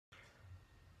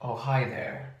Oh, hi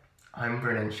there. I'm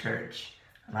Brennan Church,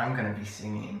 and I'm going to be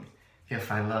singing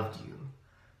If I Loved You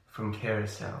from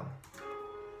Carousel.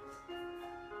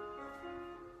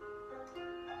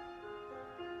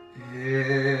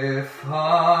 If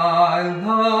I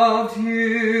loved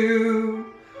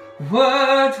you,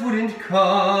 words wouldn't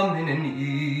come in an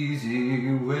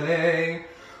easy way.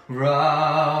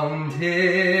 Round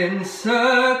in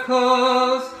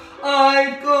circles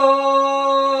I'd go,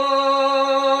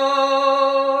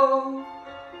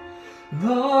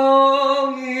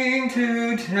 longing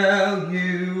to tell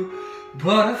you,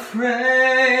 but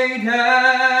afraid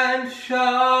and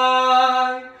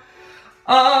shy.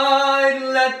 I'd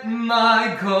let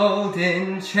my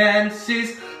golden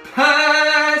chances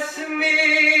pass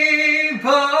me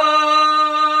by.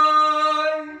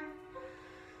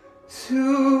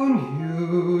 Soon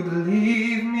you'd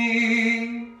leave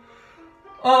me,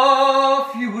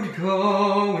 off you would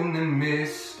go in the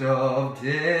mist of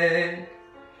day.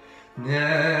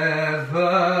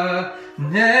 Never,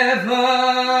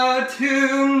 never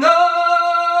to know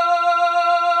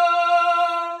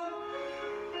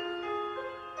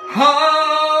how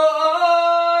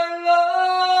I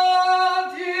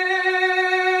loved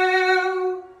you.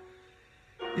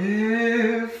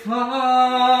 If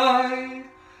I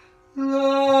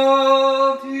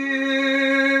loved you.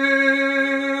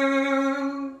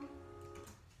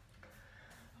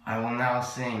 I will now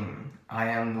sing I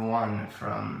Am the One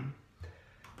from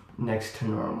Next to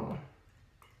Normal.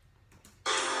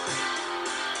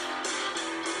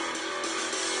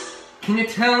 Can you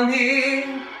tell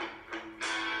me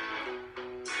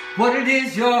what it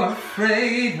is you're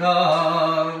afraid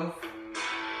of?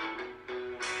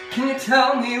 Can you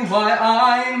tell me why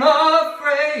I'm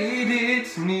afraid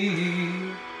it's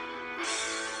me?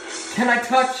 Can I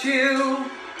touch you?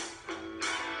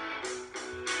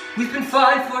 We've been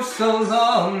fine for so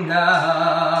long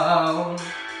now.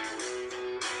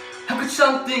 How could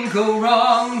something go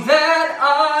wrong that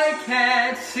I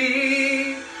can't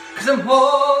see? 'Cause I'm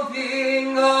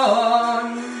holding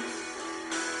on,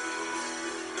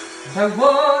 I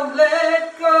won't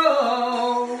let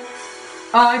go.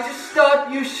 I just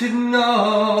thought you should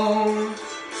know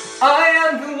I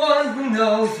am the one who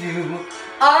knows you.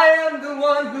 I am the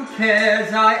one who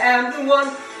cares. I am the one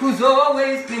who's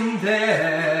always been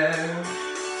there.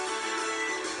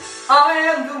 I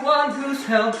am the one who's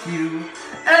helped you.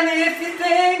 And if you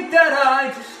think that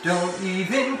I just don't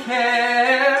even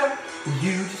care,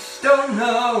 you just don't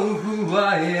know who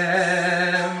I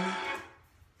am.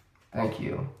 Thank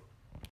you.